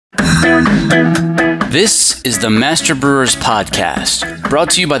This is the Master Brewers Podcast,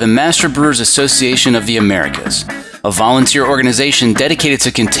 brought to you by the Master Brewers Association of the Americas, a volunteer organization dedicated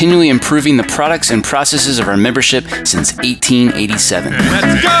to continually improving the products and processes of our membership since 1887.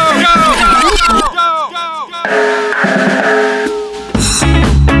 Let's go!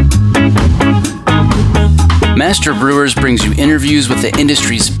 Master Brewers brings you interviews with the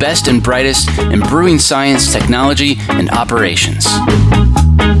industry's best and brightest in brewing science, technology, and operations.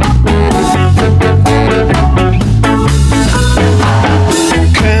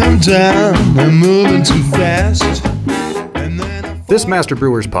 Calm down, I'm moving too fast. This Master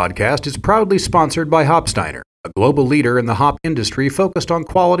Brewers podcast is proudly sponsored by Hopsteiner, a global leader in the hop industry focused on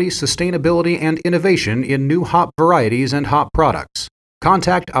quality, sustainability, and innovation in new hop varieties and hop products.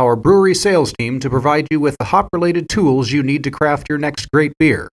 Contact our brewery sales team to provide you with the hop-related tools you need to craft your next great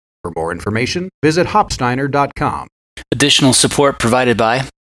beer. For more information, visit hopsteiner.com. Additional support provided by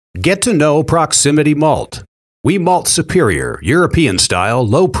Get to know Proximity Malt. We malt superior, European-style,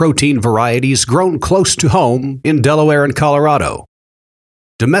 low-protein varieties grown close to home in Delaware and Colorado.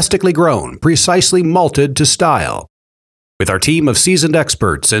 Domestically grown, precisely malted to style. With our team of seasoned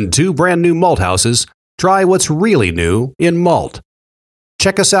experts and 2 brand-new malt houses, try what's really new in malt.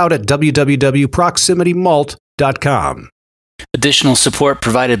 Check us out at www.proximitymalt.com. Additional support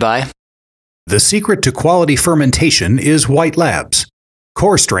provided by The secret to quality fermentation is White Labs.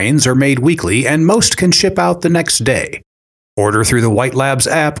 Core strains are made weekly and most can ship out the next day. Order through the White Labs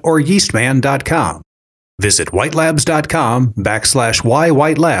app or yeastman.com. Visit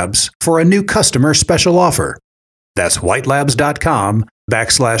whitelabs.com/whywhitelabs for a new customer special offer. That's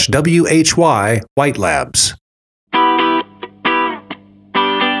whitelabs.com/WHY Whitelabs.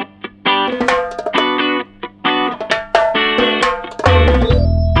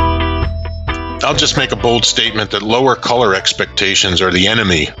 I'll just make a bold statement that lower color expectations are the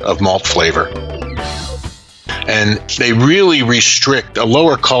enemy of malt flavor. And they really restrict, a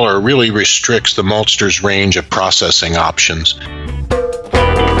lower color really restricts the maltster's range of processing options.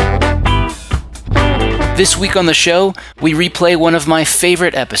 This week on the show, we replay one of my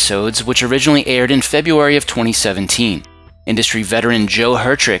favorite episodes, which originally aired in February of 2017. Industry veteran Joe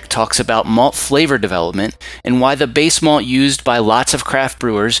Hertrich talks about malt flavor development and why the base malt used by lots of craft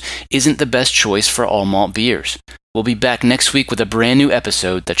brewers isn't the best choice for all malt beers. We'll be back next week with a brand new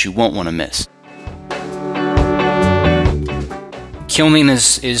episode that you won't want to miss. Kilning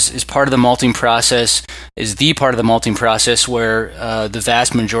is part of the malting process, is the part of the malting process where the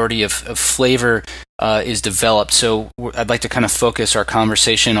vast majority of flavor is developed. So I'd like to kind of focus our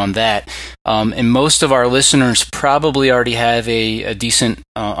conversation on that. And most of our listeners probably already have a decent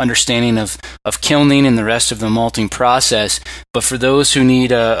understanding of kilning and the rest of the malting process. But for those who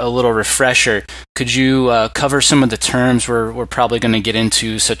need a little refresher, could you cover some of the terms we're probably going to get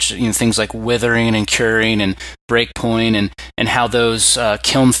into, such things like withering and curing and break point, and how those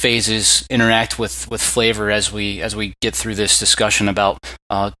kiln phases interact with flavor as we get through this discussion about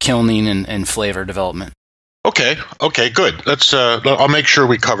kilning and flavor development. Okay, good. Let's. I'll make sure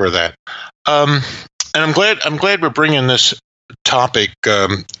we cover that. And I'm glad we're bringing this topic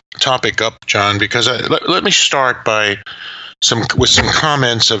up, John, because let me start with some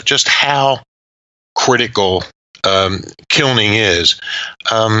comments of just how critical kilning is.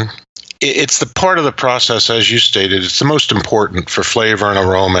 It's the part of the process, as you stated, it's the most important for flavor and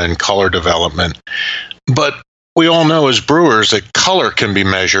aroma and color development. But we all know as brewers that color can be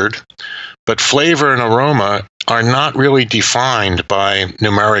measured, but flavor and aroma are not really defined by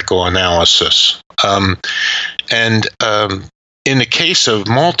numerical analysis. In the case of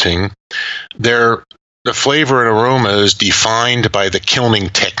malting, the flavor and aroma is defined by the kilning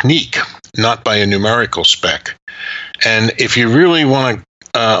technique, not by a numerical spec. And if you really want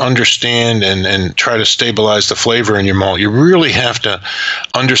to understand and try to stabilize the flavor in your malt, you really have to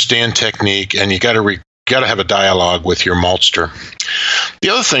understand technique, and you got to have a dialogue with your maltster. The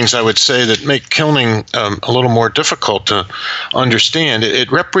other things I would say that make kilning a little more difficult to understand,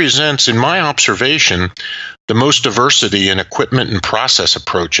 it represents, in my observation, the most diversity in equipment and process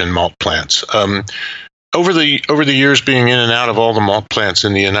approach in malt plants. Over the years being in and out of all the malt plants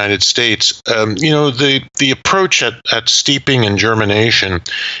in the United States, the approach at steeping and germination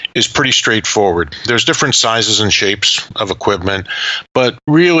is pretty straightforward. There's different sizes and shapes of equipment, but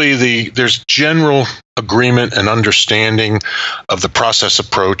really there's general agreement and understanding of the process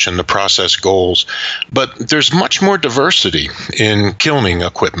approach and the process goals. But there's much more diversity in kilning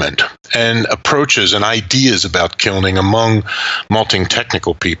equipment and approaches and ideas about kilning among malting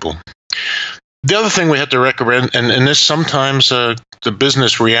technical people. The other thing we have to recommend, and this sometimes the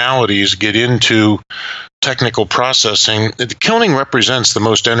business realities get into technical processing. The kilning represents the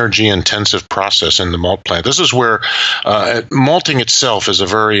most energy-intensive process in the malt plant. This is where malting itself is a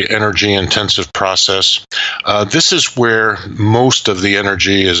very energy-intensive process. This is where most of the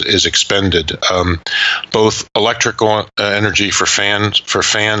energy is expended, both electrical energy for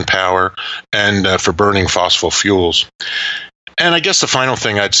fan power and for burning fossil fuels. And I guess the final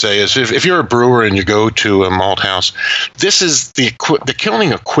thing I'd say is if you're a brewer and you go to a malt house, this is the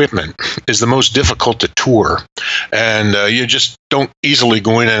kilning equipment is the most difficult to tour. And you just don't easily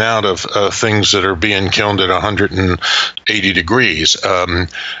go in and out of things that are being kilned at 180 degrees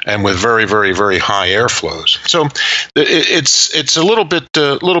and with very, very, very high airflows. So it's a little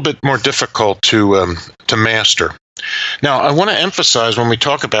bit more difficult to master. Now, I want to emphasize when we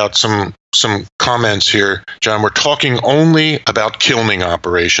talk about some comments here, John, we're talking only about kilning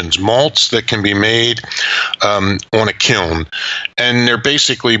operations, malts that can be made on a kiln, and they're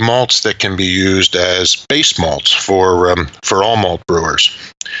basically malts that can be used as base malts for all malt brewers.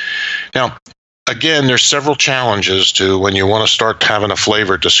 Now, again, there's several challenges to when you want to start having a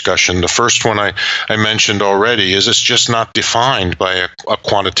flavor discussion. The first one I mentioned already is it's just not defined by a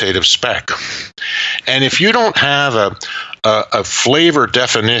quantitative spec. And if you don't have a flavor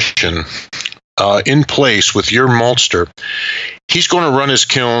definition in place with your maltster, he's going to run his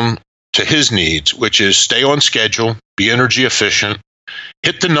kiln to his needs, which is stay on schedule, be energy efficient,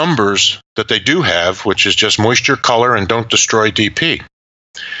 hit the numbers that they do have, which is just moisture, color, and don't destroy DP.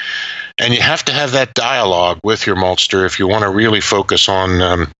 And you have to have that dialogue with your maltster if you want to really focus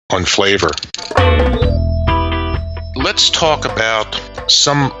on flavor. Let's talk about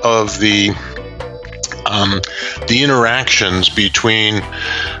some of the interactions between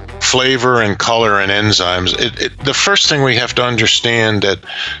flavor and color and enzymes. The first thing we have to understand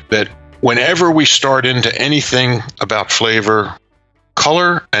that whenever we start into anything about flavor,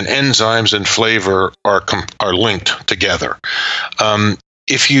 color and enzymes and flavor are linked together.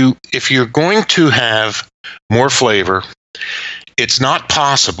 If you're going to have more flavor, it's not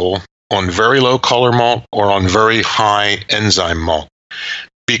possible on very low color malt or on very high enzyme malt.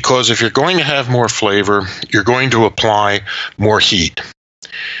 Because if you're going to have more flavor, you're going to apply more heat.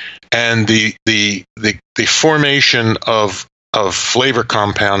 And the formation of flavor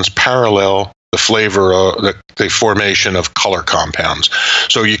compounds parallel the formation of color compounds.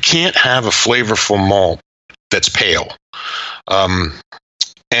 So you can't have a flavorful malt that's pale.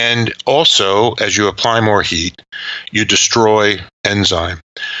 And also, as you apply more heat, you destroy enzyme.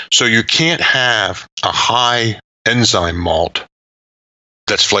 So you can't have a high enzyme malt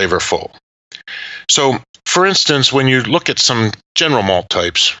that's flavorful. So, for instance, when you look at some general malt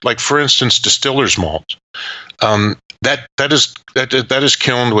types, like for instance, distiller's malt, that is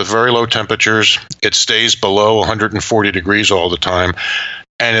kilned with very low temperatures. It stays below 140 degrees all the time,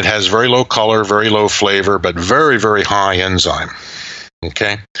 and it has very low color, very low flavor, but very, very high enzyme.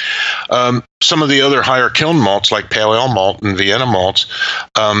 Okay. Some of the other higher kiln malts, like pale ale malt and Vienna malts,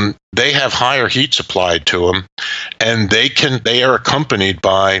 they have higher heat supplied to them, and they are accompanied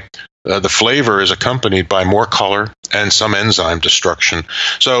by the flavor is accompanied by more color and some enzyme destruction.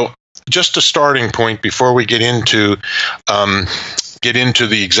 So, just a starting point before we get into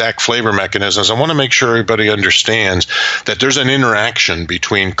the exact flavor mechanisms, I want to make sure everybody understands that there's an interaction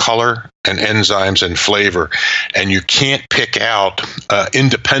between color and enzymes and flavor, and you can't pick out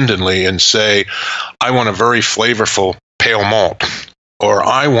independently and say, I want a very flavorful pale malt, or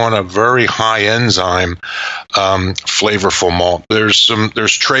I want a very high enzyme flavorful malt.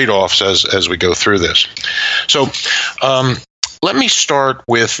 There's trade-offs as we go through this. So let me start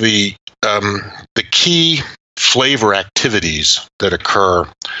with the key flavor activities that occur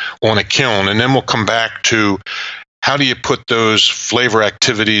on a kiln, and then we'll come back to how do you put those flavor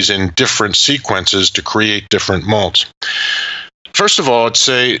activities in different sequences to create different malts. First of all, I'd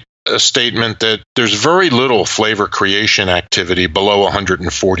say a statement that there's very little flavor creation activity below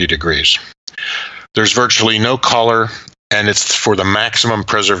 140 degrees. There's virtually no color, and it's for the maximum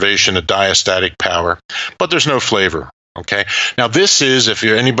preservation of diastatic power, but there's no flavor. Okay. Now, this is, if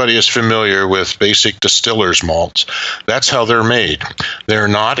anybody is familiar with basic distiller's malts, that's how they're made. They're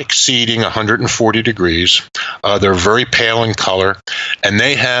not exceeding 140 degrees. They're very pale in color, and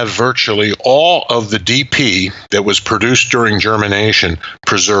they have virtually all of the DP that was produced during germination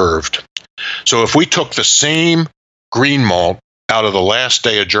preserved. So if we took the same green malt out of the last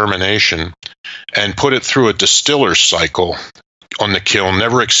day of germination and put it through a distiller's cycle on the kiln,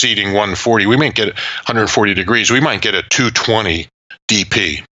 never exceeding 140. We might get 140 degrees. We might get a 220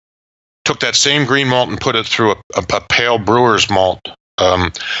 DP. Took that same green malt and put it through a pale brewer's malt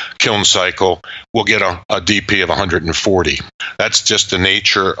kiln cycle, we'll get a DP of 140. That's just the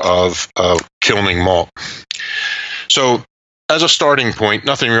nature of kilning malt. So as a starting point,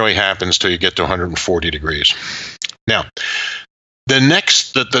 nothing really happens till you get to 140 degrees. Now, the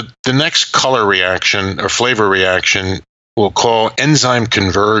next color reaction or flavor reaction we'll call enzyme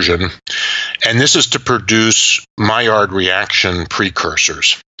conversion, and this is to produce Maillard reaction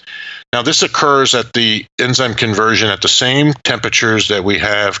precursors. Now, this occurs at the enzyme conversion at the same temperatures that we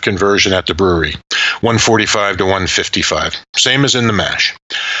have conversion at the brewery, 145 to 155, same as in the mash.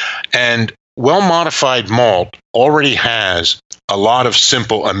 And well-modified malt already has a lot of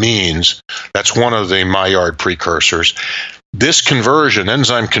simple amines. That's one of the Maillard precursors. This conversion,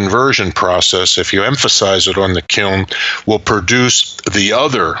 enzyme conversion process, if you emphasize it on the kiln, will produce the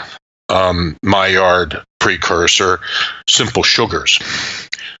other Maillard precursor, simple sugars.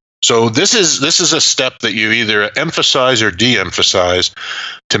 So this is a step that you either emphasize or de-emphasize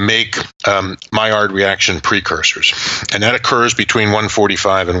to make Maillard reaction precursors, and that occurs between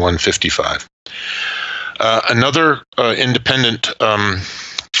 145 and 155. Another independent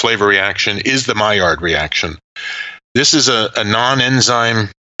flavor reaction is the Maillard reaction. This is a non-enzyme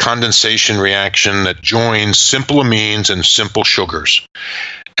condensation reaction that joins simple amines and simple sugars,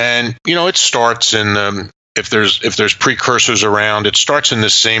 and it starts in if there's precursors around, it starts in the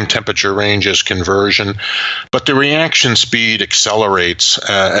same temperature range as conversion, but the reaction speed accelerates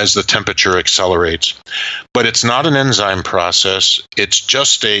as the temperature accelerates. But it's not an enzyme process. It's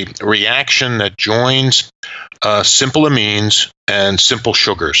just a reaction that joins simple amines and simple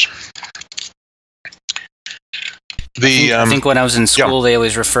sugars. I think when I was in school, they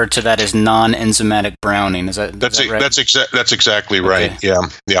always referred to that as non-enzymatic browning. Is that right? That's exactly right. Okay.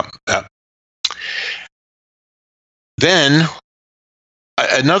 Yeah. Then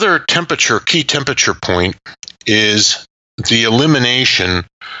another key temperature point is the elimination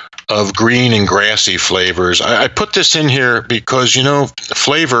of green and grassy flavors. I put this in here because,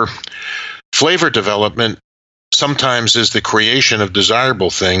 flavor development sometimes is the creation of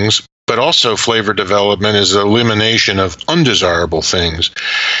desirable things, but also flavor development is the elimination of undesirable things.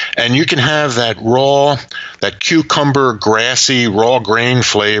 And you can have that cucumber, grassy, raw grain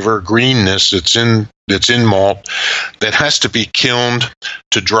flavor, greenness that's in malt that has to be kilned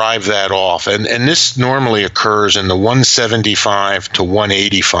to drive that off. And this normally occurs in the 175 to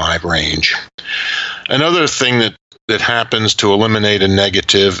 185 range. Another thing that happens to eliminate a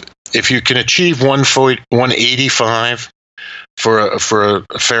negative, if you can achieve 185 for a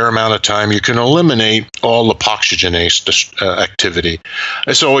fair amount of time, you can eliminate all lipoxygenase activity.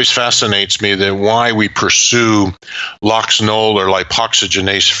 This always fascinates me that why we pursue Loxnol or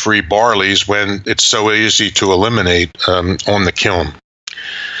lipoxygenase-free barleys when it's so easy to eliminate on the kiln.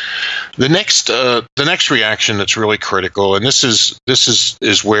 The next reaction that's really critical, and this is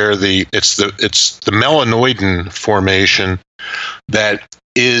where it's the melanoidin formation that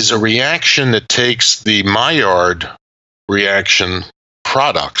is a reaction that takes the Maillard reaction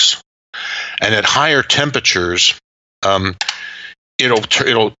products, and at higher temperatures, it'll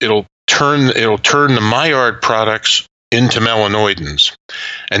turn the Maillard products into melanoidins,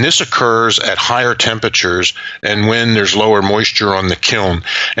 and this occurs at higher temperatures and when there's lower moisture on the kiln.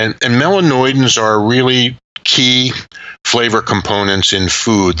 And melanoidins are really key flavor components in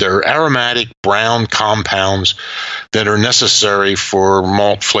food. They're aromatic brown compounds that are necessary for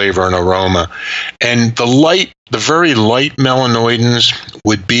malt flavor and aroma. And the very light melanoidins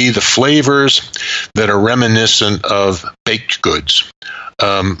would be the flavors that are reminiscent of baked goods,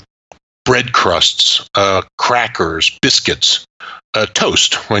 bread crusts, crackers, biscuits,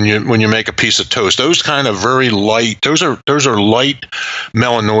 toast. When you make a piece of toast, those kind of very light. Those are light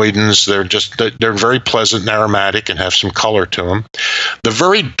melanoidins. They're very pleasant and aromatic and have some color to them. The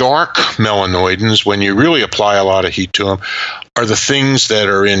very dark melanoidins, when you really apply a lot of heat to them, are the things that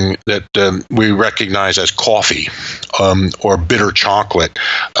are in that we recognize as coffee or bitter chocolate.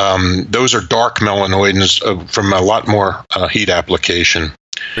 Those are dark melanoidins from a lot more heat application.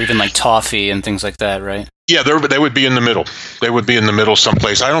 Or even like toffee and things like that, right? Yeah, they would be in the middle. They would be in the middle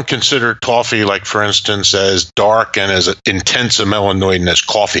someplace. I don't consider toffee, like, for instance, as dark and as intense a melanoidin as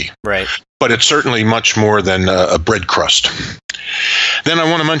coffee. Right. But it's certainly much more than a bread crust. Then I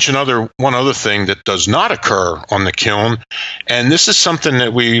want to mention one other thing that does not occur on the kiln, and this is something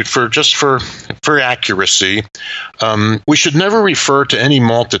that for accuracy, we should never refer to any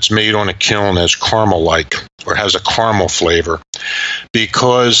malt that's made on a kiln as caramel-like or has a caramel flavor,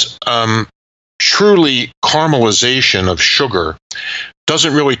 because truly caramelization of sugar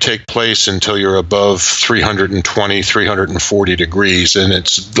doesn't really take place until you're above 320, 340 degrees, and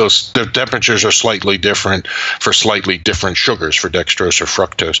the temperatures are slightly different for slightly different sugars, for dextrose or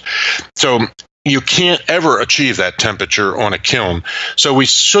fructose. So you can't ever achieve that temperature on a kiln. So we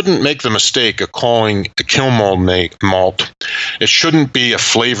shouldn't make the mistake of calling a kiln malt. It shouldn't be a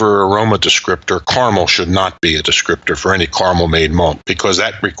flavor aroma descriptor. Caramel should not be a descriptor for any caramel made malt, because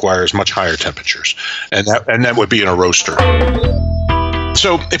that requires much higher temperatures, and that would be in a roaster.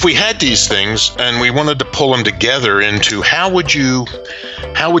 So if we had these things and we wanted to pull them together into how would you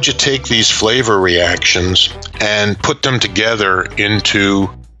take these flavor reactions and put them together into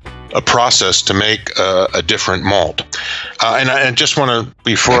a process to make a different malt. And I just want to,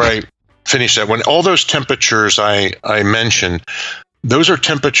 before I finish that, when all those temperatures I mentioned, those are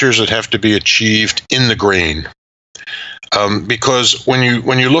temperatures that have to be achieved in the grain. Because when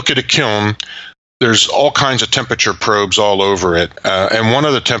you look at a kiln, there's all kinds of temperature probes all over it. And one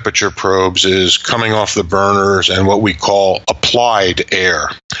of the temperature probes is coming off the burners and what we call applied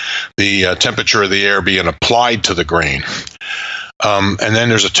air, the temperature of the air being applied to the grain. And then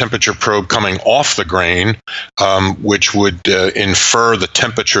there's a temperature probe coming off the grain, which would infer the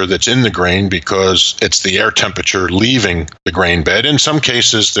temperature that's in the grain, because it's the air temperature leaving the grain bed. In some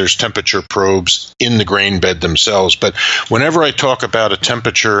cases, there's temperature probes in the grain bed themselves. But whenever I talk about a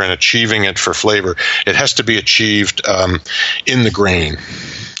temperature and achieving it for flavor, it has to be achieved in the grain.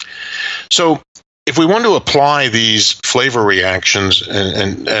 So if we want to apply these flavor reactions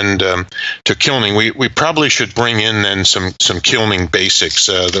and to kilning, we probably should bring in then some kilning basics.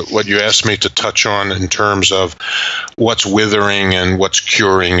 What you asked me to touch on in terms of what's withering and what's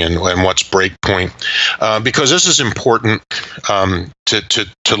curing and what's breakpoint, because this is important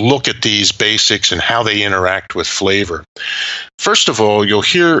to look at these basics and how they interact with flavor. First of all, you'll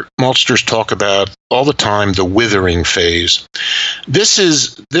hear maltsters talk about all the time the withering phase. This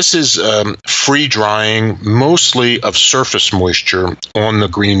is free drying, mostly of surface moisture on the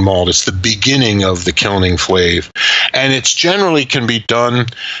green malt. It's the beginning of the kilning flave, and it's generally can be done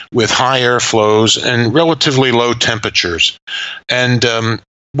with high air flows and relatively low temperatures. And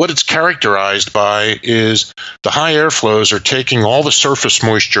what it's characterized by is the high air flows are taking all the surface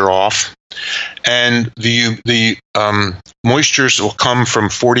moisture off, and the moistures will come from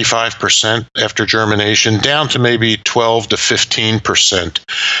 45% after germination down to maybe 12 to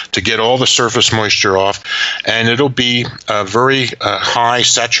 15% to get all the surface moisture off, and it'll be a very high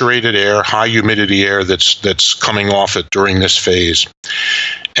saturated air, high humidity air that's coming off it during this phase.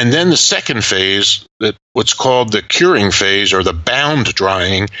 And then the second phase, what's called the curing phase or the bound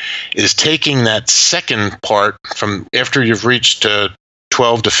drying, is taking that second part from after you've reached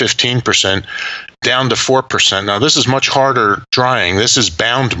 12 to 15% down to 4%. Now, this is much harder drying. This is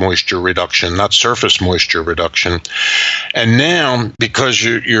bound moisture reduction, not surface moisture reduction. And now, because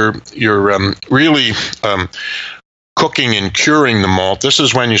you're really cooking and curing the malt, this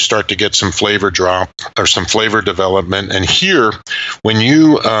is when you start to get some flavor drop or some flavor development. And here, when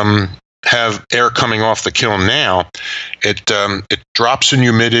you have air coming off the kiln now, it drops in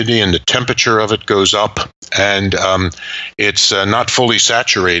humidity and the temperature of it goes up, and it's not fully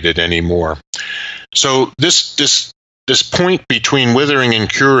saturated anymore. So this point between withering and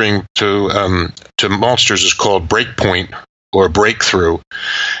curing to maltsters is called breakpoint or breakthrough,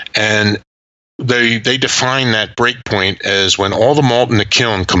 and they define that breakpoint as when all the malt in the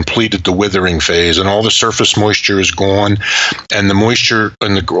kiln completed the withering phase and all the surface moisture is gone and the moisture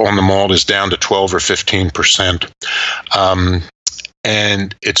on the malt is down to 12 or 15%.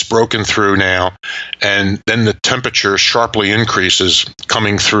 And it's broken through now, and then the temperature sharply increases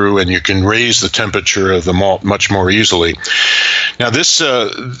coming through, and you can raise the temperature of the malt much more easily. Now, this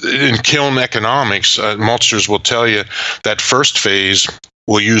in kiln economics, maltsters will tell you that first phase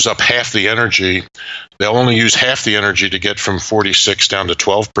will use up half the energy. They'll only use half the energy to get from 46 down to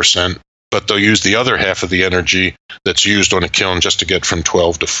 12%, but they'll use the other half of the energy that's used on a kiln just to get from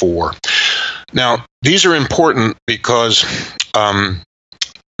 12 to 4. Now, these are important because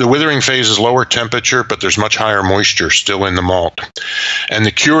the withering phase is lower temperature, but there's much higher moisture still in the malt. And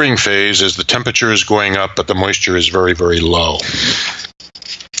the curing phase is the temperature is going up, but the moisture is very, very low.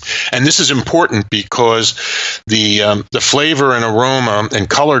 And this is important because the flavor and aroma and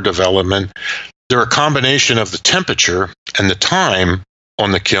color development, they're a combination of the temperature and the time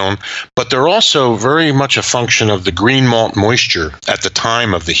on the kiln, but they're also very much a function of the green malt moisture at the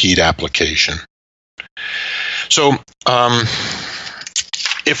time of the heat application. So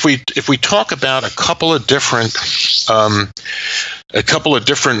if we talk about a couple of different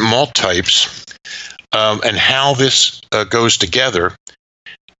malt types and how this goes together,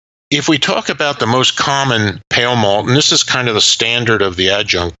 if we talk about the most common pale malt, and this is kind of the standard of the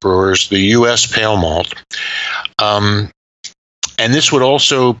adjunct brewers, the U.S. pale malt, and this would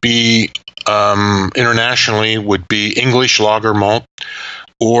also be internationally would be English lager malt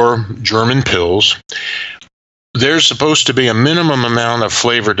or German Pils. There's supposed to be a minimum amount of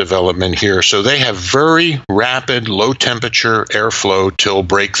flavor development here. So they have very rapid, low temperature airflow till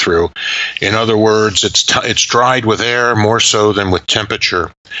breakthrough. In other words, it's dried with air more so than with temperature.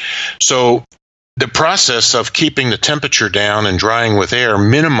 So the process of keeping the temperature down and drying with air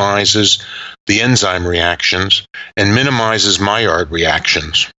minimizes the enzyme reactions and minimizes Maillard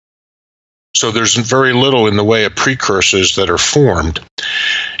reactions. So there's very little in the way of precursors that are formed.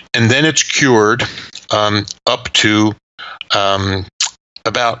 And then it's cured up to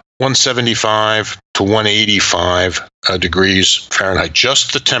about 175 to 185 degrees Fahrenheit,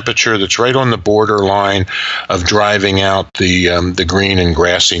 just the temperature that's right on the borderline of driving out the green and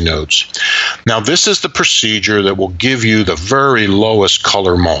grassy notes. Now, this is the procedure that will give you the very lowest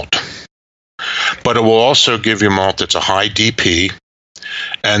color malt, but it will also give you malt that's a high DP,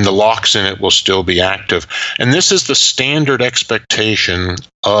 and the locks in it will still be active. And this is the standard expectation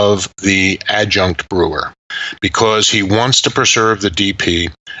of the adjunct brewer, because he wants to preserve the DP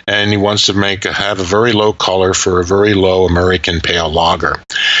and he wants to have a very low color for a very low American pale lager.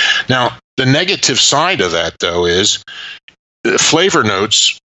 Now, the negative side of that, though, is flavor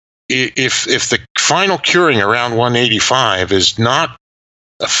notes. If the final curing around 185 is not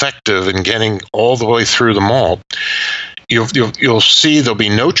effective in getting all the way through the malt, you'll see there'll be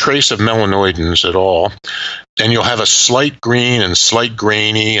no trace of melanoidins at all, and you'll have a slight green and slight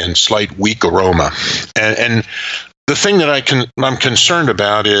grainy and slight weak aroma. And the thing that I'm concerned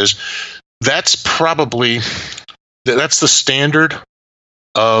about is that's the standard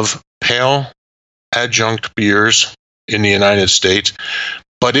of pale adjunct beers in the United States,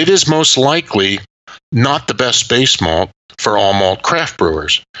 but it is most likely not the best base malt for all malt craft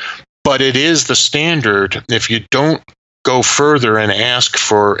brewers. But it is the standard. If you don't go further and ask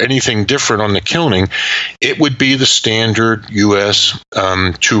for anything different on the kilning, it would be the standard U.S.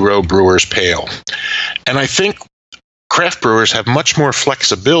 two-row brewer's pale. And I think craft brewers have much more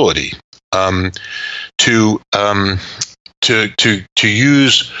flexibility to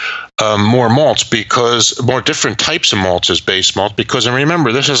use more malts, because more different types of malts as base malt, because, and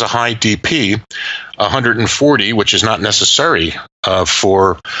remember, this is a high DP, 140, which is not necessary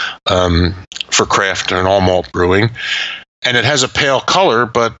for craft and all malt brewing, and it has a pale color,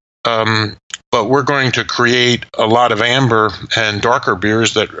 but we're going to create a lot of amber and darker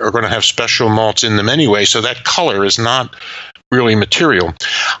beers that are going to have special malts in them anyway, so that color is not really material.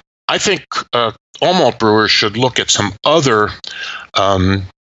 I think all malt brewers should look at some other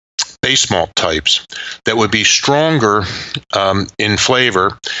base malt types that would be stronger in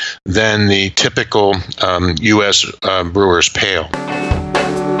flavor than the typical U.S. brewer's pale.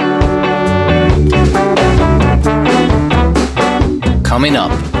 Coming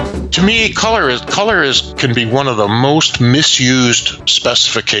up. To me, color can be one of the most misused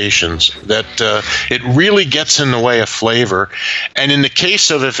specifications, that it really gets in the way of flavor. And in the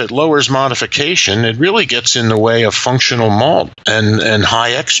case of if it lowers modification, it really gets in the way of functional malt and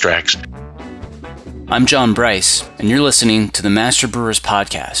high extracts. I'm John Bryce, and you're listening to the Master Brewers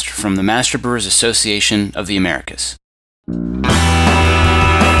Podcast from the Master Brewers Association of the Americas.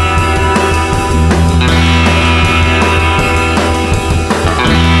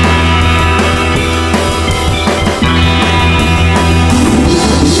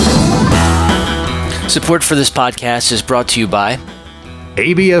 Support for this podcast is brought to you by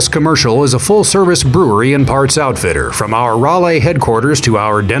ABS Commercial is a full-service brewery and parts outfitter. From our Raleigh headquarters to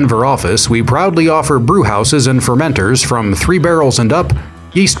our Denver office, we proudly offer brew houses and fermenters from 3 barrels and up,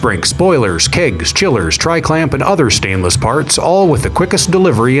 yeast brinks, boilers, kegs, chillers, tri-clamp, and other stainless parts, all with the quickest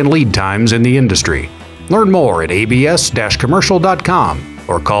delivery and lead times in the industry. Learn more at abs-commercial.com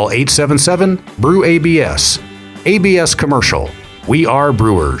or call 877-BREW-ABS. ABS Commercial. We are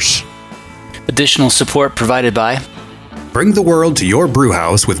brewers. Additional support provided by Bring the world to your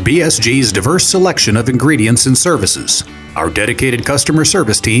brewhouse with BSG's diverse selection of ingredients and services. Our dedicated customer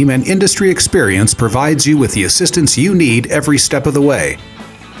service team and industry experience provides you with the assistance you need every step of the way.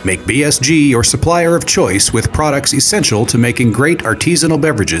 Make BSG your supplier of choice with products essential to making great artisanal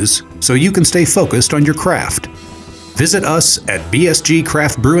beverages so you can stay focused on your craft. Visit us at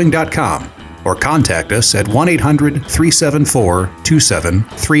bsgcraftbrewing.com or contact us at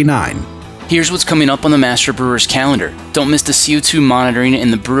 1-800-374-2739. Here's what's coming up on the Master Brewers calendar. Don't miss the CO2 monitoring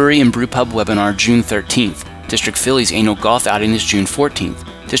in the Brewery and Brewpub webinar June 13th. District Philly's annual golf outing is June 14th.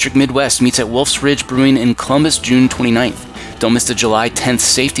 District Midwest meets at Wolf's Ridge Brewing in Columbus June 29th. Don't miss the July 10th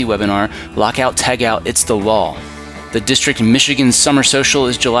safety webinar, Lockout, Tagout, It's the Law. The District Michigan Summer Social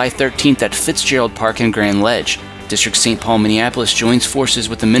is July 13th at Fitzgerald Park in Grand Ledge. District St. Paul, Minneapolis joins forces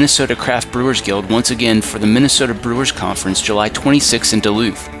with the Minnesota Craft Brewers Guild once again for the Minnesota Brewers Conference, July 26th in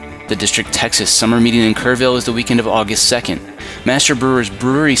Duluth. The District Texas Summer Meeting in Kerrville is the weekend of August 2nd. Master Brewers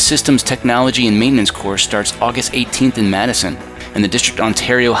Brewery Systems Technology and Maintenance course starts August 18th in Madison. And the District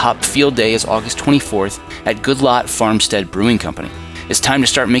Ontario Hop Field Day is August 24th at Good Lot Farmstead Brewing Company. It's time to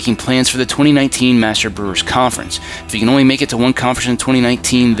start making plans for the 2019 Master Brewers Conference. If you can only make it to one conference in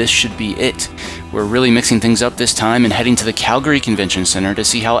 2019, this should be it. We're really mixing things up this time and heading to the Calgary Convention Center to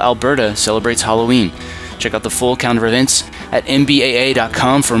see how Alberta celebrates Halloween. Check out the full calendar of events at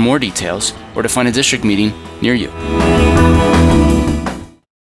mbaa.com for more details or to find a district meeting near you.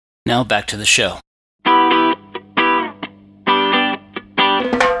 Now back to the show.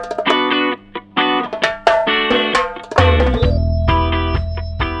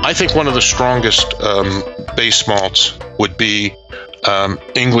 I think one of the strongest base malts would be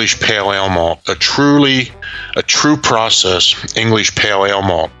English Pale Ale malt, a true process English Pale Ale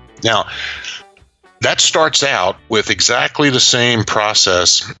malt. Now, that starts out with exactly the same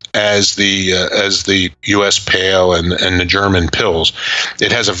process as the U.S. Pale and the German Pils.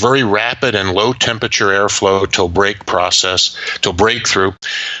 It has a very rapid and low temperature airflow till breakthrough,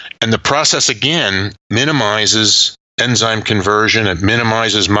 and the process again minimizes enzyme conversion. It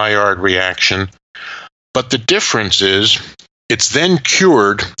minimizes Maillard reaction, but the difference is it's then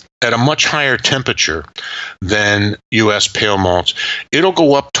cured at a much higher temperature than U.S. Pale malts. It'll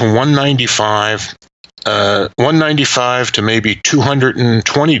go up to 195 to maybe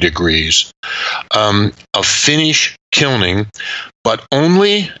 220 degrees of finish kilning, but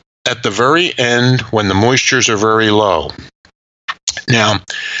only at the very end when the moistures are very low. Now,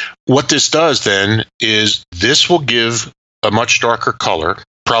 what this does then is this will give a much darker color,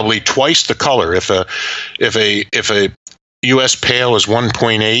 probably twice the color. If a U.S. Pale is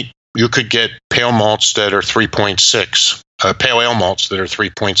 1.8, you could get pale malts that are 3.6, pale ale malts that are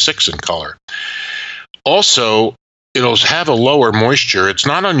 3.6 in color. Also, it'll have a lower moisture. It's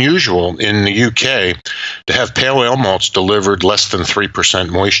not unusual in the UK to have pale ale malts delivered less than 3%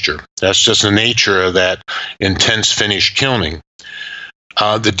 moisture. That's just the nature of that intense finish kilning.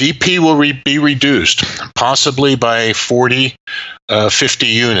 The DP will be reduced, possibly by 40, 50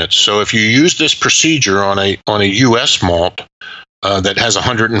 units. So if you use this procedure on a US malt that has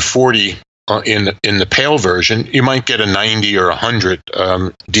 140 in the pale version, you might get a 90 or 100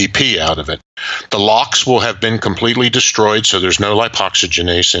 DP out of it. The locks will have been completely destroyed, so there's no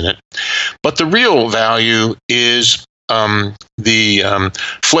lipoxygenase in it. But the real value is the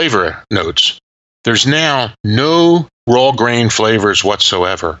flavor notes. There's now no raw grain flavors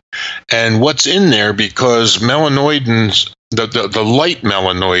whatsoever. And what's in there, because melanoidins, the light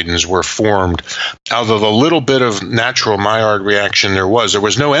melanoidins were formed out of a little bit of natural Maillard reaction there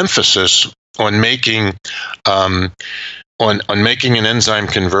was no emphasis on making on making an enzyme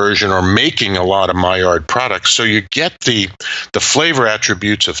conversion or making a lot of Maillard products. So you get the flavor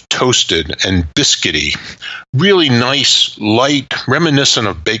attributes of toasted and biscuity, really nice, light, reminiscent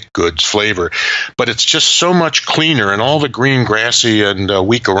of baked goods flavor, but it's just so much cleaner, and all the green, grassy, and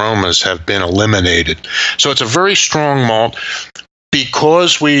weak aromas have been eliminated. So it's a very strong malt.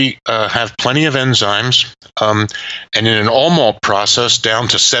 Because we have plenty of enzymes, and in an all-malt process, down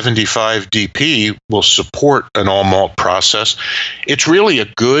to 75 DP will support an all-malt process. It's really a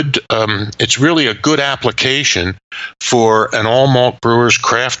good application for an all-malt brewers,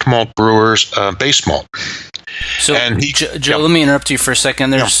 craft malt brewers, base malt. So, Joe, let me interrupt you for a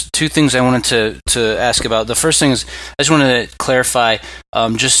second. There's two things I wanted to ask about. The first thing is I just wanted to clarify,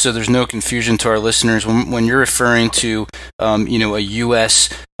 just so there's no confusion to our listeners, when you're referring to, a U.S.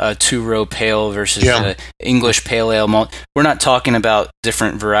 Two-row pale versus English pale ale malt, we're not talking about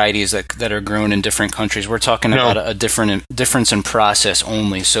different varieties that are grown in different countries. We're talking about a difference in process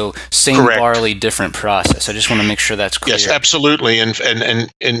only. So same barley, different process. I just want to make sure that's clear. Yes, absolutely. And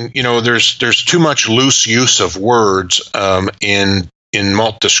there's too much loose use of words in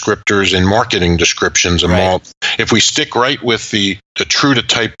malt descriptors, in marketing descriptions of malt. If we stick right with the true to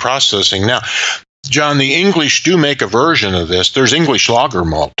type processing. Now, John, the English do make a version of this. There's English lager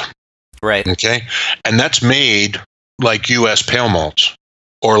malt. Right. Okay. And that's made like U.S. pale malts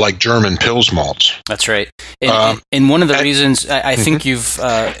or like German Pils malts. That's right. And one of the reasons I think you've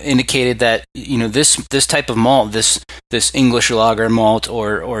indicated that, this type of malt, this English lager malt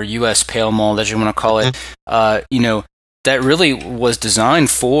or U.S. pale malt, as you want to call it, that really was designed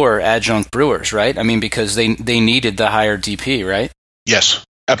for adjunct brewers, right? I mean, because they needed the higher DP, right? Yes,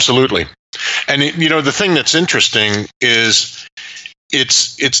 absolutely. And the thing that's interesting is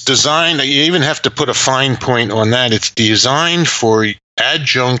it's designed. You even have to put a fine point on that. It's designed for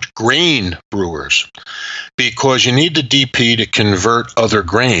adjunct grain brewers because you need the DP to convert other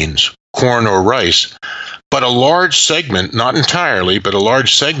grains, corn or rice. But a large segment, not entirely, but a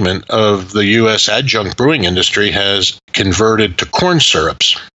large segment of the U.S. adjunct brewing industry has converted to corn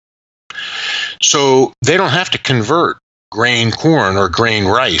syrups. So they don't have to convert grain corn or grain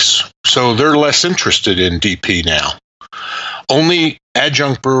rice. So they're less interested in DP now. Only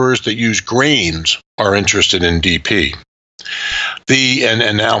adjunct brewers that use grains are interested in DP.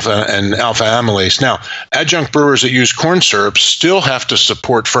 And alpha amylase. Now, adjunct brewers that use corn syrups still have to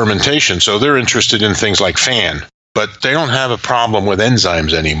support fermentation, so they're interested in things like FAN, but they don't have a problem with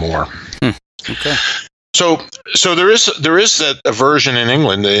enzymes anymore. Okay. So there is that aversion in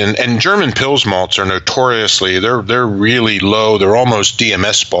England, and German Pils malts are notoriously they're really low. They're almost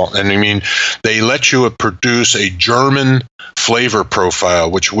DMS malt, and I mean they let you produce a German flavor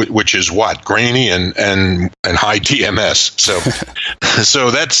profile, which is what, grainy and high DMS.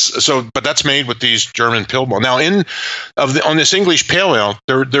 But that's made with these German Pils malt. Now on this English pale ale,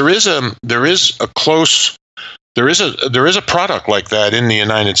 there is a product like that in the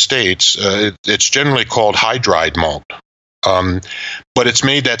United States. It's generally called hydride malt, but it's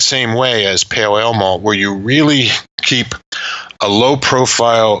made that same way as pale ale malt, where you really keep a low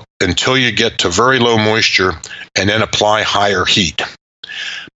profile until you get to very low moisture, and then apply higher heat.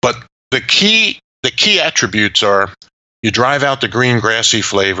 But the key attributes are you drive out the green grassy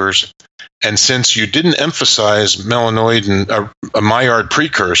flavors, and since you didn't emphasize melanoid and Maillard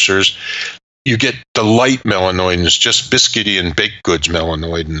precursors, you get the light melanoidins, just biscuity and baked goods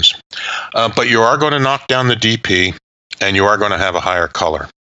melanoidins. But you are going to knock down the DP, and you are going to have a higher color.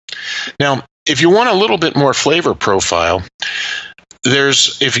 Now, if you want a little bit more flavor profile,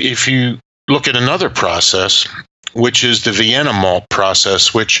 if you look at another process, which is the Vienna malt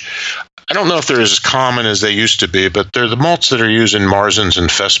process, which I don't know if they're as common as they used to be, but they're the malts that are used in Marzens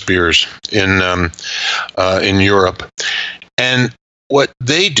and Fest beers in Europe. And what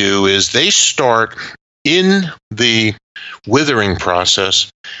they do is they start in the withering process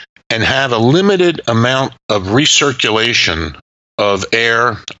and have a limited amount of recirculation of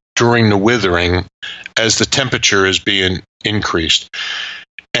air during the withering as the temperature is being increased.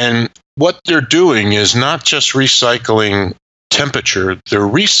 And what they're doing is not just recycling temperature, they're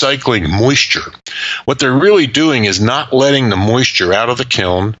recycling moisture. What they're really doing is not letting the moisture out of the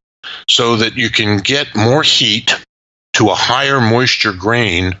kiln so that you can get more heat to a higher moisture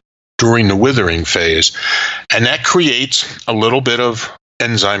grain during the withering phase. And that creates a little bit of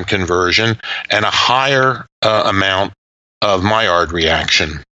enzyme conversion and a higher amount of Maillard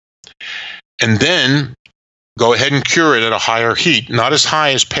reaction. And then go ahead and cure it at a higher heat, not as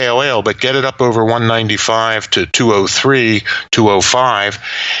high as pale ale, but get it up over 195 to 203, 205.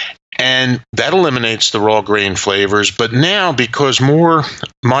 And that eliminates the raw grain flavors. But now, because more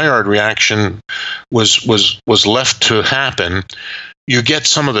Maillard reaction was left to happen, you get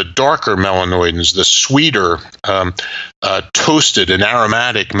some of the darker melanoidins, the sweeter, toasted and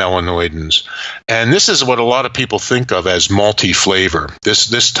aromatic melanoidins. And this is what a lot of people think of as malty flavor,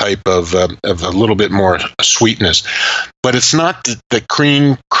 this type of a little bit more sweetness. But it's not the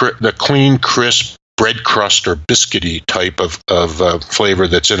clean, crisp bread crust or biscuity type of flavor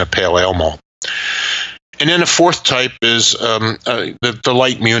that's in a pale ale malt. And then a fourth type is the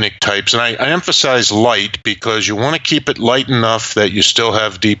light Munich types. And I emphasize light because you want to keep it light enough that you still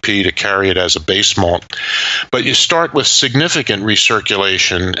have DP to carry it as a base malt. But you start with significant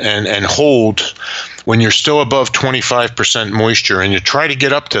recirculation and hold when you're still above 25% moisture, and you try to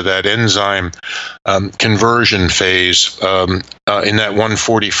get up to that enzyme conversion phase in that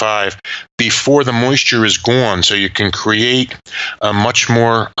 145 before the moisture is gone, so you can create much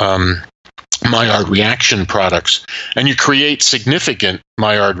more Maillard reaction products, and you create significant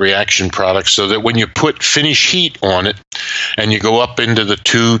Maillard reaction products so that when you put finish heat on it and you go up into the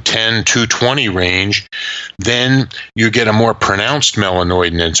 210, 220 range, then you get a more pronounced melanoid,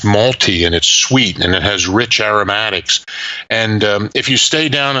 and it's malty and it's sweet and it has rich aromatics. And if you stay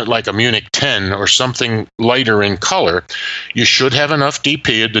down at like a Munich 10 or something lighter in color, you should have enough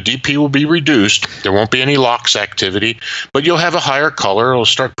DP. The DP will be reduced. There won't be any LOX activity, but you'll have a higher color. It'll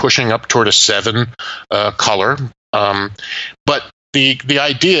start pushing up toward a 7 color. But the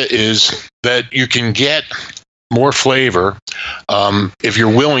idea is that you can get more flavor if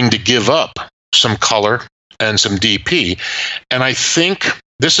you're willing to give up some color and some DP. And I think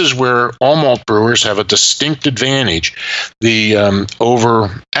this is where all-malt brewers have a distinct advantage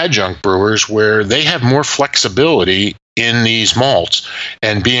over adjunct brewers, where they have more flexibility in these malts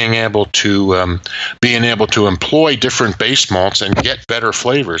and being able to employ different base malts and get better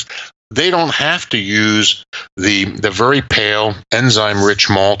flavors. They don't have to use the very pale enzyme-rich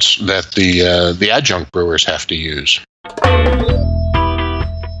malts that the adjunct brewers have to use.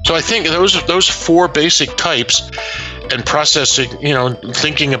 So I think those four basic types, and processing,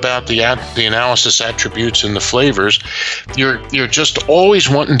 thinking about the analysis attributes and the flavors, you're just always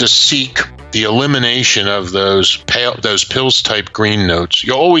wanting to seek the elimination of those Pils type green notes.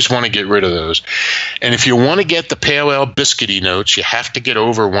 You always want to get rid of those. And if you want to get the pale ale biscuity notes, you have to get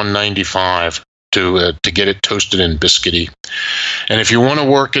over 195 to get it toasted and biscuity. And if you want to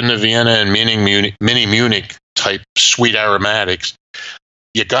work in the Vienna and mini Munich type sweet aromatics,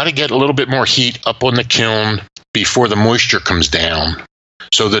 you got to get a little bit more heat up on the kiln before the moisture comes down,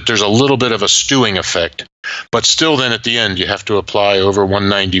 so that there's a little bit of a stewing effect. But still, then at the end, you have to apply over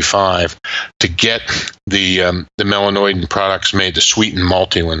 195 to get the melanoidin products made, the sweet and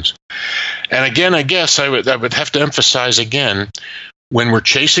malty ones. And again, I guess I would have to emphasize again, when we're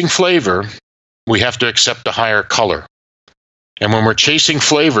chasing flavor, we have to accept a higher color. And when we're chasing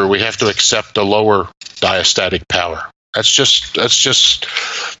flavor, we have to accept a lower diastatic power. That's just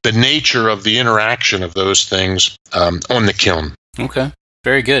the nature of the interaction of those things on the kiln. Okay,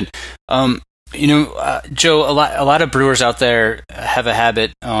 very good. Joe, a lot of brewers out there have a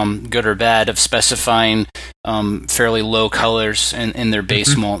habit, good or bad, of specifying fairly low colors in their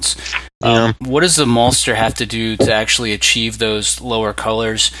base malts. What does the maltster have to do to actually achieve those lower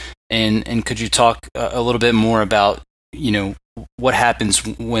colors? And could you talk a little bit more about what happens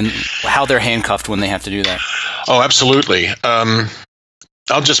how they're handcuffed when they have to do that? Oh, absolutely.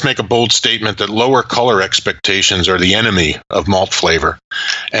 I'll just make a bold statement that lower color expectations are the enemy of malt flavor.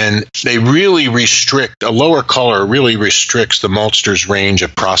 And they really a lower color really restricts the maltster's range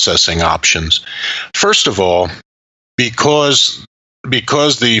of processing options. First of all, because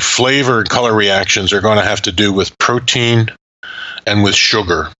the flavor and color reactions are going to have to do with protein and with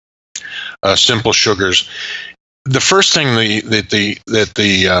sugar, simple sugars. The first thing that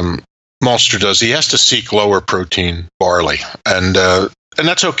the maltster does, he has to seek lower protein barley, and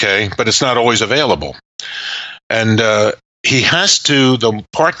that's okay, but it's not always available. And he has to. The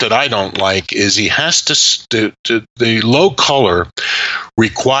part that I don't like is he has to the low color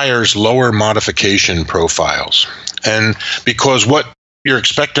requires lower modification profiles, and because what you're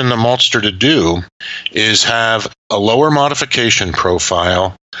expecting the maltster to do is have a lower modification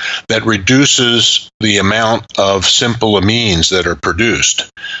profile that reduces the amount of simple amines that are produced,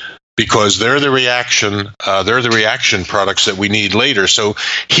 because they're the reaction products that we need later. So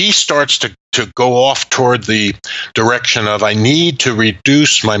he starts to go off toward the direction of, I need to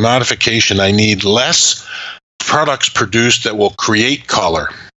reduce my modification. I need less products produced that will create color.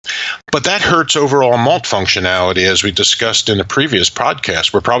 But that hurts overall malt functionality, as we discussed in the previous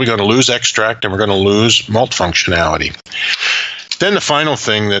podcast. We're probably going to lose extract and we're going to lose malt functionality. Then the final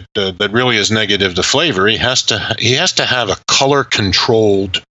thing that really is negative to flavor, he has to have a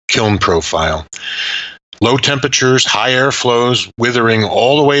color-controlled kiln profile. Low temperatures, high air flows, withering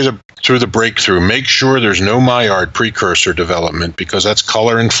all the way through the breakthrough. Make sure there's no Maillard precursor development, because that's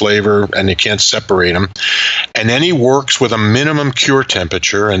color and flavor and you can't separate them. And then he works with a minimum cure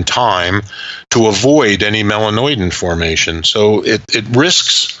temperature and time to avoid any melanoidin formation. So it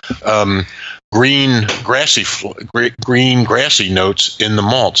risks green grassy notes in the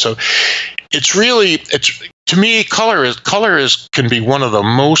malt. So to me, color can be one of the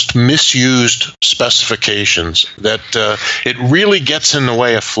most misused specifications, that it really gets in the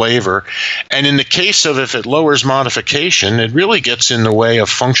way of flavor. And in the case of, if it lowers modification, it really gets in the way of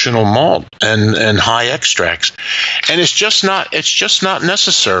functional malt and high extracts. And it's just not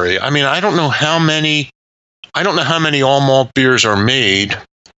necessary. I mean, I don't know how many all malt beers are made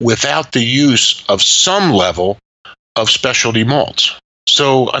without the use of some level of specialty malts.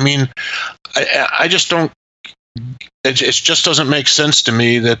 So, I mean, I just don't. It just doesn't make sense to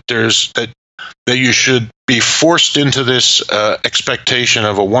me that that you should be forced into this expectation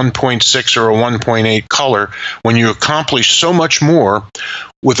of a 1.6 or a 1.8 color when you accomplish so much more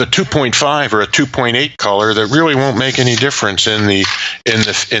with a 2.5 or a 2.8 color that really won't make any difference in the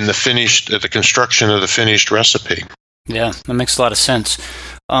construction of the finished recipe. Yeah, that makes a lot of sense.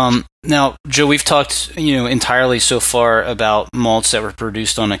 Now, Joe, we've talked, entirely so far about malts that were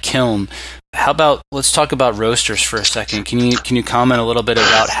produced on a kiln. Let's talk about roasters for a second. Can you comment a little bit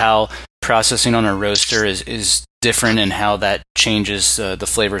about how processing on a roaster is different and how that changes the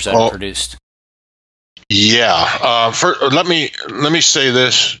flavors that are produced? Yeah. Let me say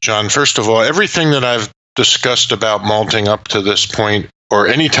this, John. First of all, everything that I've discussed about malting up to this point or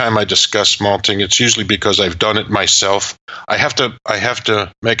anytime I discuss malting, it's usually because I've done it myself. I have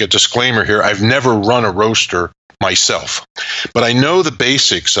to make a disclaimer here. I've never run a roaster myself, but I know the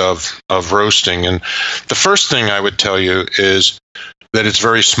basics of roasting. And the first thing I would tell you is that it's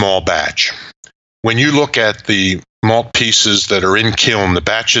very small batch. When you look at the malt pieces that are in kiln, the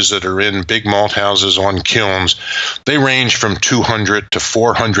batches that are in big malt houses on kilns, they range from 200 to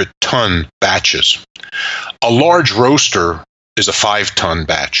 400 ton batches. A large roaster is a 5-ton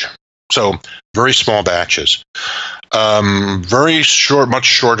batch. So very small batches. Very short, much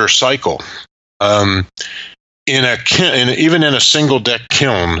shorter cycle. Even in a single deck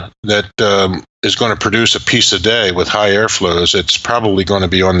kiln that is going to produce a piece a day with high airflows, it's probably going to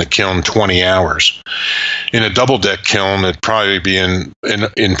be on the kiln 20 hours. In a double deck kiln, it'd probably be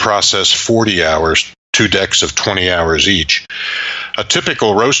in process 40 hours, 2 decks of 20 hours each. A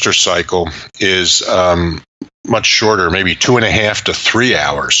typical roaster cycle is much shorter, maybe 2.5 to 3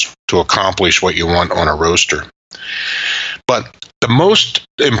 hours to accomplish what you want on a roaster. But the most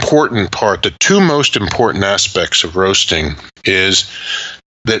important part, the two most important aspects of roasting is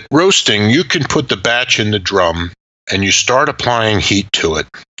that roasting, you can put the batch in the drum and you start applying heat to it,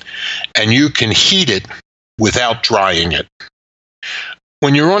 and you can heat it without drying it.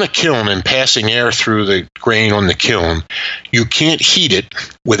 When you're on a kiln and passing air through the grain on the kiln, you can't heat it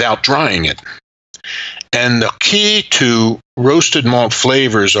without drying it. And the key to roasted malt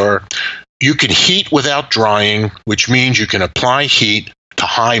flavors are you can heat without drying, which means you can apply heat to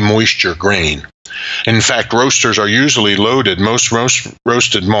high moisture grain. In fact, roasters are usually loaded, most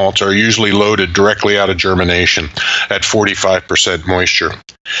roasted malts are usually loaded directly out of germination at 45% moisture.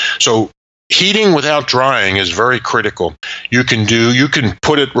 So heating without drying is very critical. You can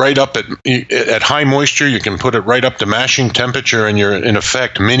put it right up at high moisture, you can put it right up to mashing temperature, and you're in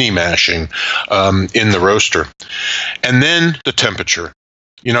effect mini mashing in the roaster. And then the temperature.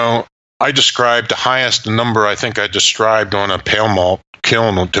 I described the highest number I think I described on a pale malt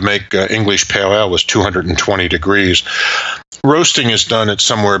kiln to make English pale ale was 220 degrees. Roasting is done at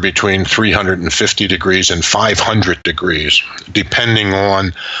somewhere between 350 degrees and 500 degrees, depending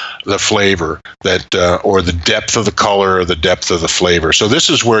on the flavor or the depth of the color or the depth of the flavor. So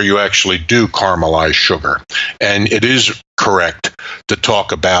this is where you actually do caramelize sugar. And it is correct to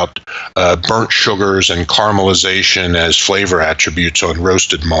talk about burnt sugars and caramelization as flavor attributes on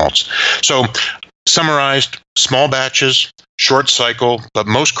roasted malts. So summarized, small batches, short cycle, but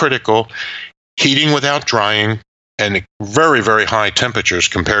most critical, heating without drying, and very, very high temperatures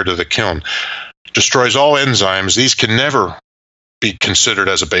compared to the kiln. Destroys all enzymes. These can never be considered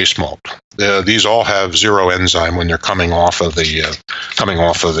as a base malt. These all have zero enzyme when they're coming off of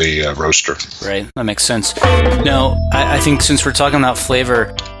the roaster. Right, that makes sense. Now, I think since we're talking about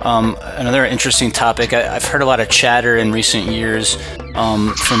flavor, another interesting topic. I've heard a lot of chatter in recent years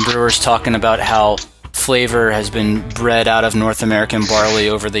from brewers talking about how flavor has been bred out of North American barley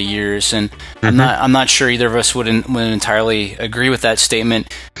over the years, and I'm not sure either of us would entirely agree with that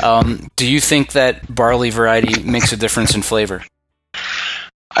statement. Do you think that barley variety makes a difference in flavor?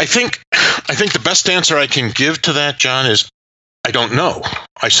 I think the best answer I can give to that, John, is I don't know.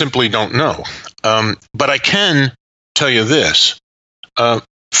 I simply don't know. But I can tell you this.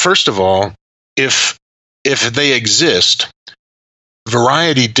 First of all, if they exist,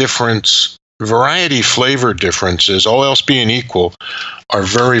 variety flavor differences, all else being equal, are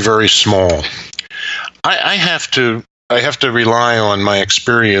very, very small. I have to rely on my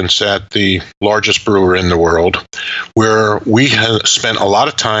experience at the largest brewer in the world, where we have spent a lot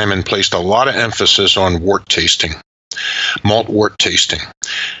of time and placed a lot of emphasis on wort tasting, malt wort tasting.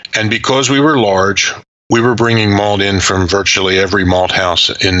 And because we were large, we were bringing malt in from virtually every malt house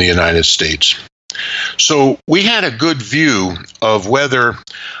in the United States. So we had a good view of whether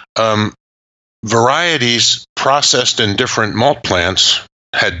varieties processed in different malt plants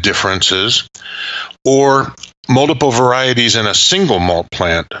had differences, or multiple varieties in a single malt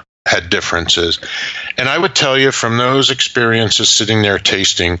plant had differences. And I would tell you from those experiences sitting there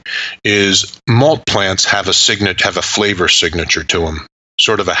tasting is malt plants have a flavor signature to them,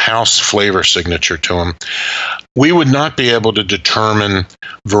 sort of a house flavor signature to them. We would not be able to determine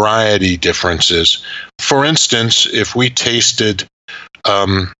variety differences. For instance, if we tasted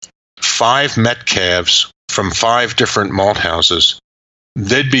 5 Metcalves from 5 different malt houses,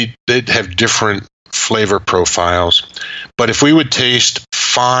 they'd have different flavor profiles. But if we would taste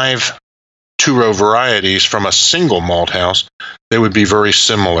 5 two-row varieties from a single malt house, they would be very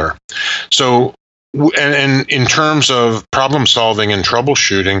similar. So, and in terms of problem solving and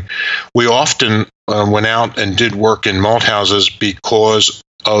troubleshooting, we often went out and did work in malt houses because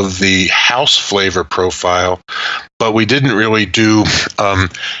of the house flavor profile, but we didn't really do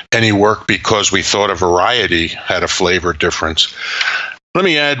any work because we thought a variety had a flavor difference. Let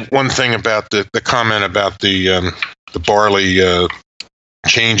me add one thing about the comment about the barley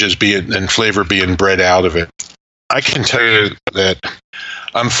changes and flavor being bred out of it. I can tell you that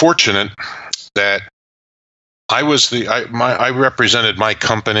I'm fortunate that I represented my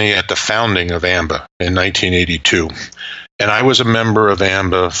company at the founding of AMBA in 1982, and I was a member of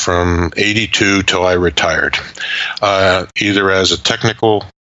AMBA from 82 till I retired, either as a technical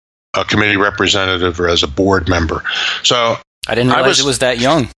committee representative or as a board member. So I didn't realize it was that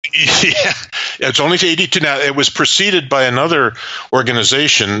young. Yeah, it's only 82 now. It was preceded by another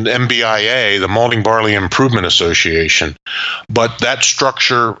organization, MBAA, the Malting Barley Improvement Association, but that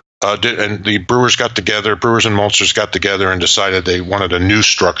structure. And the Brewers and Maltsters got together and decided they wanted a new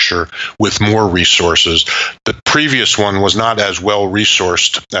structure with more resources. The previous one was not as well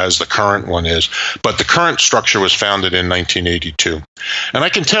resourced as the current one is, but the current structure was founded in 1982. And I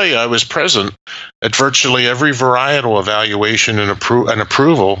can tell you, I was present at virtually every varietal evaluation and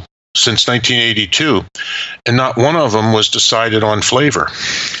approval since 1982, and not one of them was decided on flavor.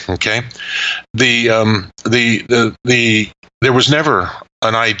 Okay, there was never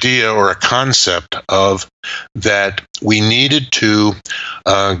an idea or a concept of that we needed to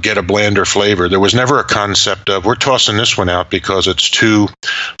get a blander flavor. There was never a concept of we're tossing this one out because it's too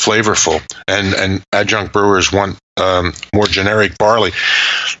flavorful, and adjunct brewers want more generic barley.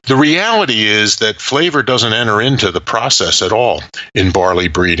 The reality is that flavor doesn't enter into the process at all in barley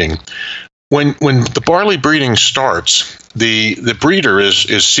breeding. When the barley breeding starts, the breeder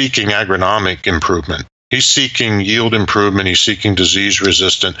is seeking agronomic improvement. He's seeking yield improvement. He's seeking disease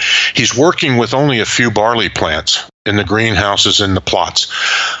resistant. He's working with only a few barley plants in the greenhouses and the plots.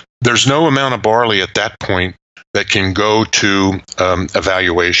 There's no amount of barley at that point that can go to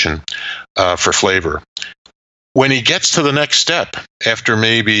evaluation for flavor. When he gets to the next step, after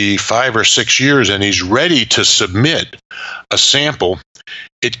maybe 5 or 6 years, and he's ready to submit a sample,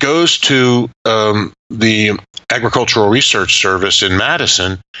 it goes to the Agricultural Research Service in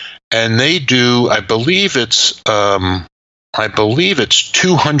Madison, and they do, I believe it's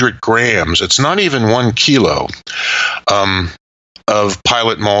 200 grams. It's not even 1 kilo of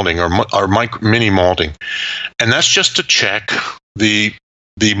pilot malting or mini malting, and that's just to check the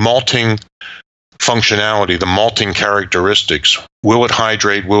malting functionality, the malting characteristics. Will it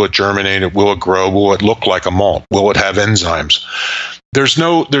hydrate? Will it germinate? Will it grow? Will it look like a malt? Will it have enzymes? There's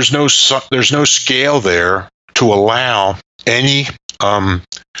no scale there to allow any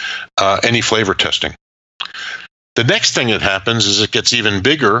flavor testing. The next thing that happens is it gets even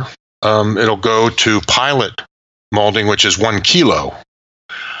bigger. It'll go to pilot malting, which is 1 kilo.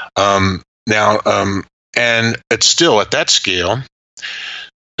 And it's still at that scale.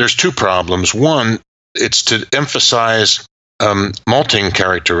 There's two problems. One, it's to emphasize malting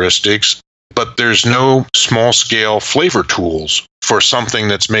characteristics, but there's no small-scale flavor tools for something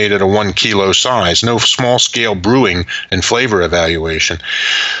that's made at a 1 kilo size, no small-scale brewing and flavor evaluation.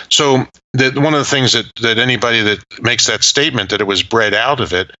 So one of the things that anybody that makes that statement that it was bred out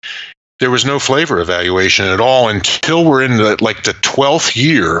of it, there was no flavor evaluation at all until we're in the 12th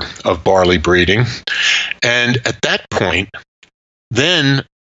year of barley breeding. And at that point, then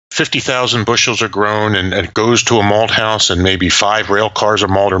 50,000 bushels are grown, and it goes to a malt house, and maybe 5 rail cars of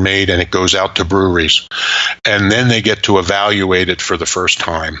malt are made, and it goes out to breweries. And then they get to evaluate it for the first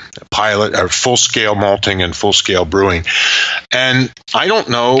time, pilot or full-scale malting and full-scale brewing. And I don't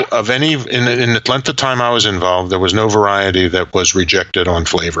know of any, in the length of time I was involved, there was no variety that was rejected on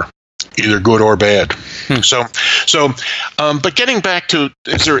flavor, either good or bad. But getting back to,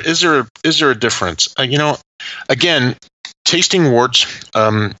 is there a difference? Again, tasting worts,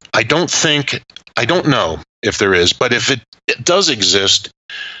 I don't know if there is, but if it does exist,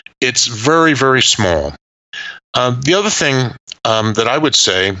 it's very, very small. The other thing that I would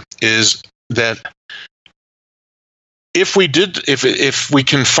say is that if we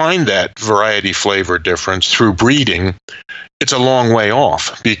can find that variety flavor difference through breeding, it's a long way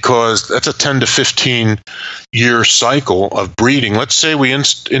off, because that's a 10 to 15 year cycle of breeding. Let's say we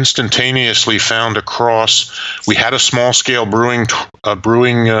instantaneously found a cross. We had a small scale brewing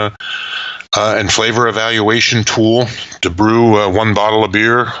and flavor evaluation tool to brew 1 bottle of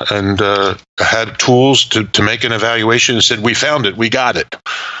beer, and had tools to make an evaluation, and said, we found it, we got it.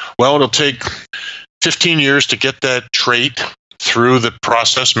 Well, it'll take 15 years to get that trait through the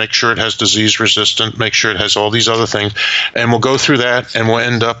process, make sure it has disease resistant, make sure it has all these other things. And we'll go through that, and we'll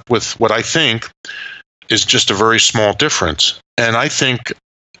end up with what I think is just a very small difference. And I think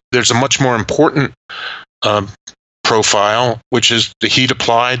there's a much more important profile, which is the heat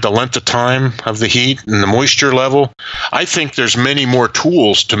applied, the length of time of the heat, and the moisture level. I think there's many more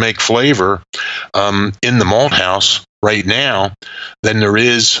tools to make flavor in the malt house right now than there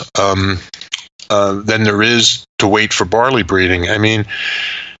is to wait for barley breeding. I mean,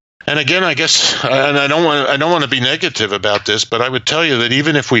 and again, I guess, and I don't want to be negative about this, but I would tell you that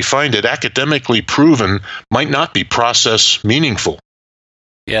even if we find it academically proven, might not be process meaningful.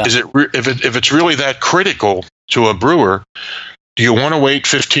 Yeah. If it's really that critical to a brewer, do you want to wait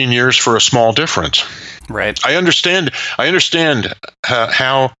 15 years for a small difference? Right. I understand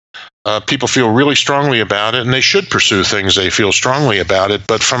how people feel really strongly about it, and they should pursue things they feel strongly about it.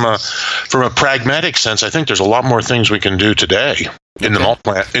 But from a pragmatic sense, I think there's a lot more things we can do today in the malt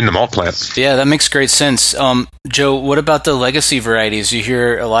plant. Yeah, that makes great sense. Joe, what about the legacy varieties? You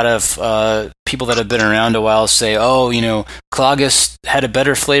hear a lot of people that have been around a while say, "Oh, Clogus had a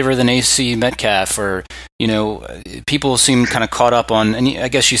better flavor than AC Metcalf," or people seem kind of caught up on, and I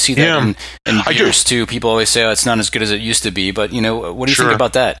guess you see that in beers too. People always say, "Oh, it's not as good as it used to be." But what do you think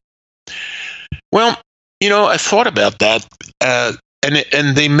about that? Well, I thought about that, and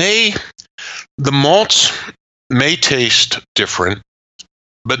the malts may taste different,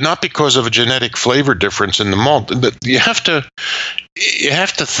 but not because of a genetic flavor difference in the malt. But you have to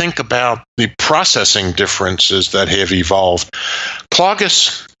think about the processing differences that have evolved.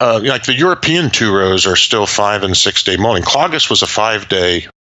 Clogus, like the European two rows, are still 5 and 6 day malting. Clogus was a 5-day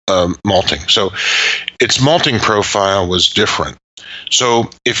malting, so its malting profile was different. So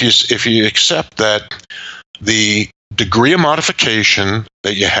if you accept that the degree of modification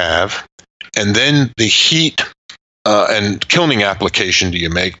that you have, and then the heat and kilning application that you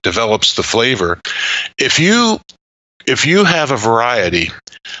make develops the flavor. If you have a variety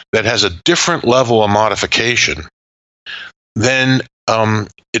that has a different level of modification, then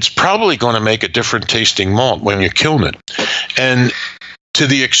it's probably going to make a different tasting malt when you kiln it. And to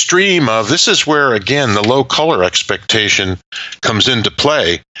the extreme of, this is where, again, the low color expectation comes into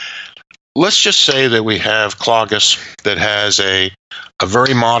play. Let's just say that we have Clogus that has a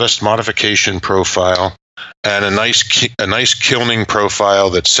very modest modification profile and a nice kilning profile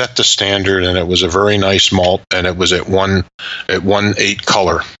that set the standard, and it was a very nice malt, and it was at 1.8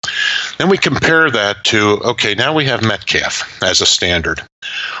 color. Then we compare that to, okay, now we have Metcalf as a standard.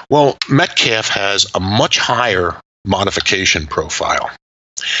 Well, Metcalf has a much higher modification profile.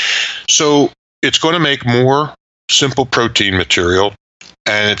 So it's going to make more simple protein material,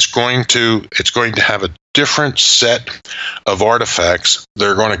 and it's going to have a different set of artifacts that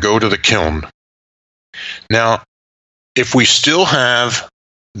are going to go to the kiln. Now, if we still have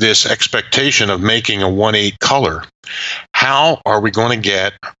this expectation of making a 1.8 color, how are we going to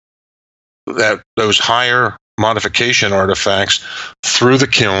get those higher modification artifacts through the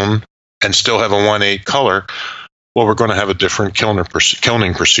kiln and still have a 1.8 color? Well, we're going to have a different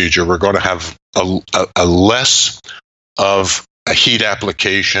kilning procedure. We're going to have a less of a heat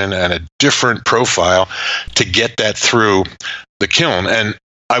application and a different profile to get that through the kiln. And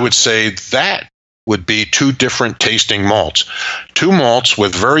I would say that would be two different tasting malts. Two malts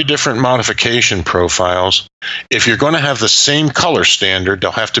with very different modification profiles. If you're going to have the same color standard,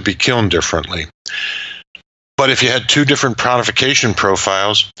 they'll have to be kilned differently. But if you had two different modification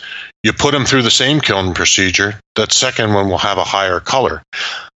profiles, you put them through the same kiln procedure, that second one will have a higher color.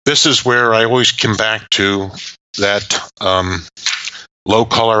 This is where I always come back to that low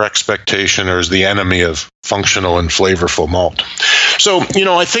color expectation is the enemy of functional and flavorful malt. So,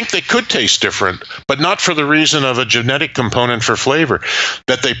 I think they could taste different, but not for the reason of a genetic component for flavor,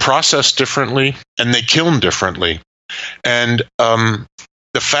 that they process differently and they kiln differently. And the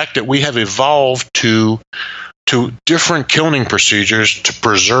fact that we have evolved to different kilning procedures to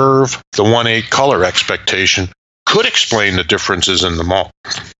preserve the 1.8 color expectation could explain the differences in the malt.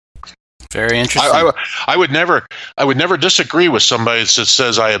 Very interesting. I would never disagree with somebody that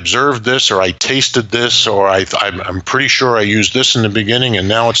says I observed this, or I tasted this, or I'm pretty sure I used this in the beginning and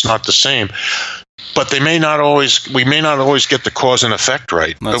now it's not the same. But we may not always get the cause and effect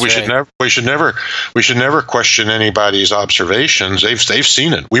right. But we should never question anybody's observations. They've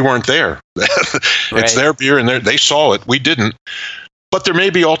seen it. We weren't there. It's their beer and they saw it. We didn't. But there may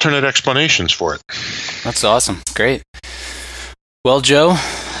be alternate explanations for it. That's awesome. Great. Well, Joe,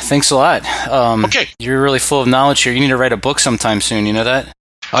 thanks a lot. Okay. You're really full of knowledge here. You need to write a book sometime soon. You know that?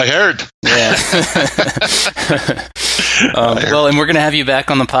 I heard. Yeah. Well, and we're going to have you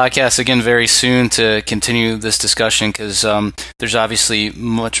back on the podcast again very soon to continue this discussion, because there's obviously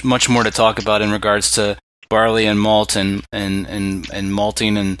much more to talk about in regards to barley and malt and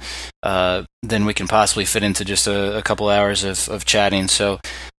malting, and then we can possibly fit into just a couple hours of chatting. So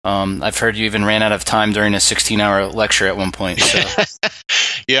I've heard you even ran out of time during a 16-hour lecture at one point. So.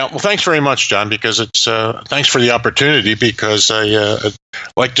 Yeah, well, thanks very much, John, because it's thanks for the opportunity, because I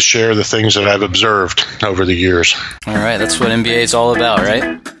like to share the things that I've observed over the years. All right, that's what MBA is all about,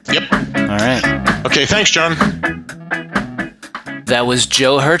 right? Yep. All right. Okay, thanks, John. That was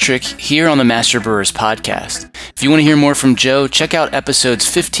Joe Hertrich here on the Master Brewers Podcast. If you want to hear more from Joe, check out episodes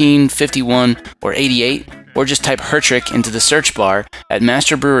 15, 51, or 88, or just type Hertrich into the search bar at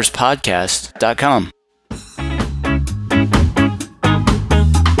masterbrewerspodcast.com.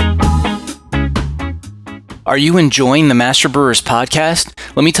 Are you enjoying the Master Brewers Podcast?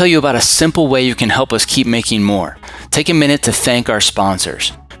 Let me tell you about a simple way you can help us keep making more. Take a minute to thank our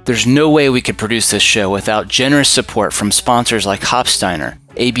sponsors. There's no way we could produce this show without generous support from sponsors like Hopsteiner,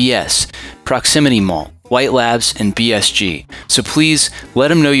 ABS, Proximity Malt, White Labs, and BSG. So please let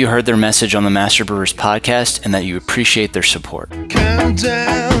them know you heard their message on the Master Brewers Podcast and that you appreciate their support.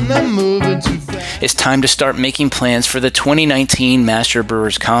 Countdown, I'm moving too fast. It's time to start making plans for the 2019 Master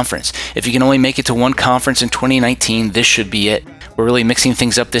Brewers Conference. If you can only make it to one conference in 2019, this should be it. We're really mixing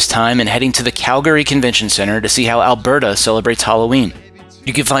things up this time and heading to the Calgary Convention Center to see how Alberta celebrates Halloween.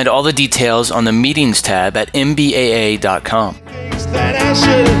 You can find all the details on the meetings tab at mbaa.com. That I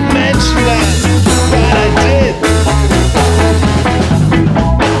should have mentioned that, but I did.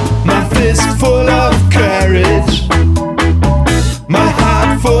 My fist full of courage, my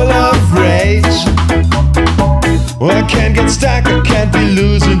heart full of rage. Well, I can't get stuck, I can't be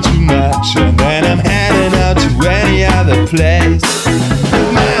losing too much, and then I'm heading out to any other place.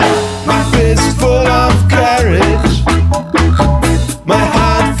 My fist full of courage, my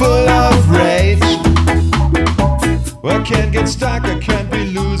heart full of rage. Well, I can't get stuck, I can't be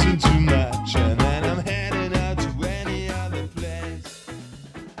losing too much. And